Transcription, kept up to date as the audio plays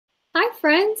Hi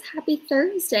friends, happy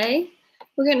Thursday.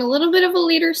 We're getting a little bit of a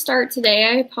later start today.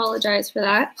 I apologize for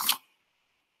that.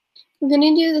 We're going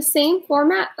to do the same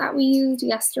format that we used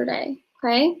yesterday,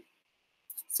 okay?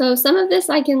 So some of this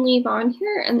I can leave on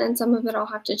here and then some of it I'll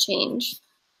have to change.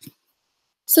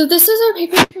 So this is our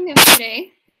paper from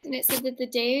yesterday, and it said that the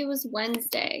day was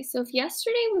Wednesday. So if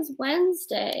yesterday was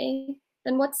Wednesday,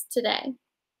 then what's today?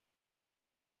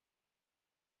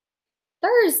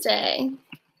 Thursday.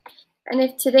 And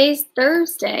if today's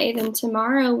Thursday, then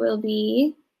tomorrow will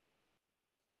be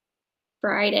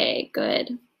Friday.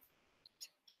 Good.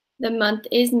 The month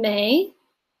is May.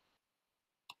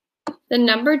 The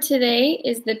number today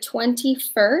is the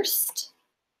 21st.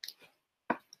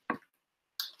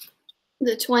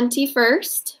 The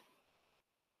 21st,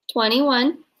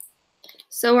 21.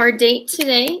 So our date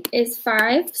today is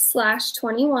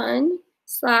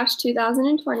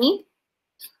 5/21/2020,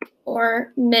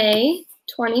 or May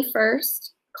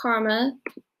 21st,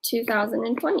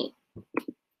 2020.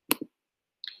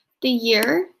 The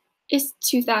year is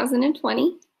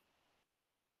 2020.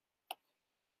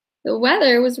 The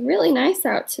weather was really nice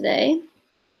out today.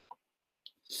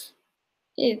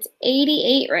 It's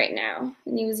 88 right now,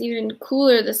 and it was even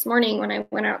cooler this morning when I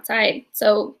went outside.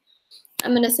 So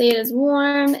I'm going to say it is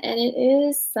warm and it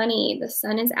is sunny. The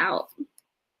sun is out.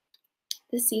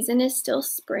 The season is still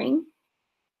spring.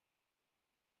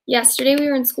 Yesterday we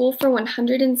were in school for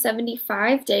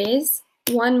 175 days.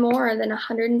 One more than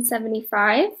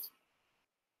 175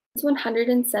 is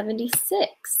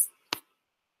 176.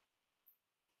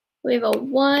 We have a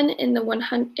 1 in the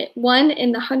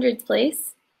hundreds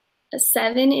place, a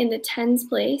 7 in the tens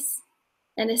place,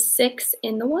 and a 6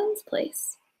 in the ones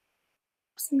place.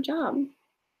 Awesome job.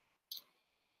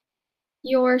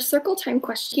 Your circle time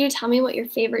question, can you tell me what your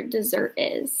favorite dessert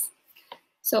is?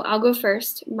 So I'll go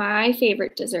first. My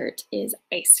favorite dessert is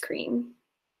ice cream.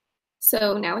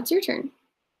 So now it's your turn.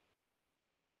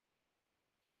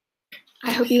 I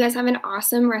hope you guys have an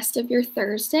awesome rest of your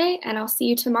Thursday, and I'll see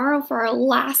you tomorrow for our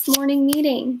last morning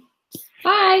meeting.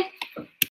 Bye.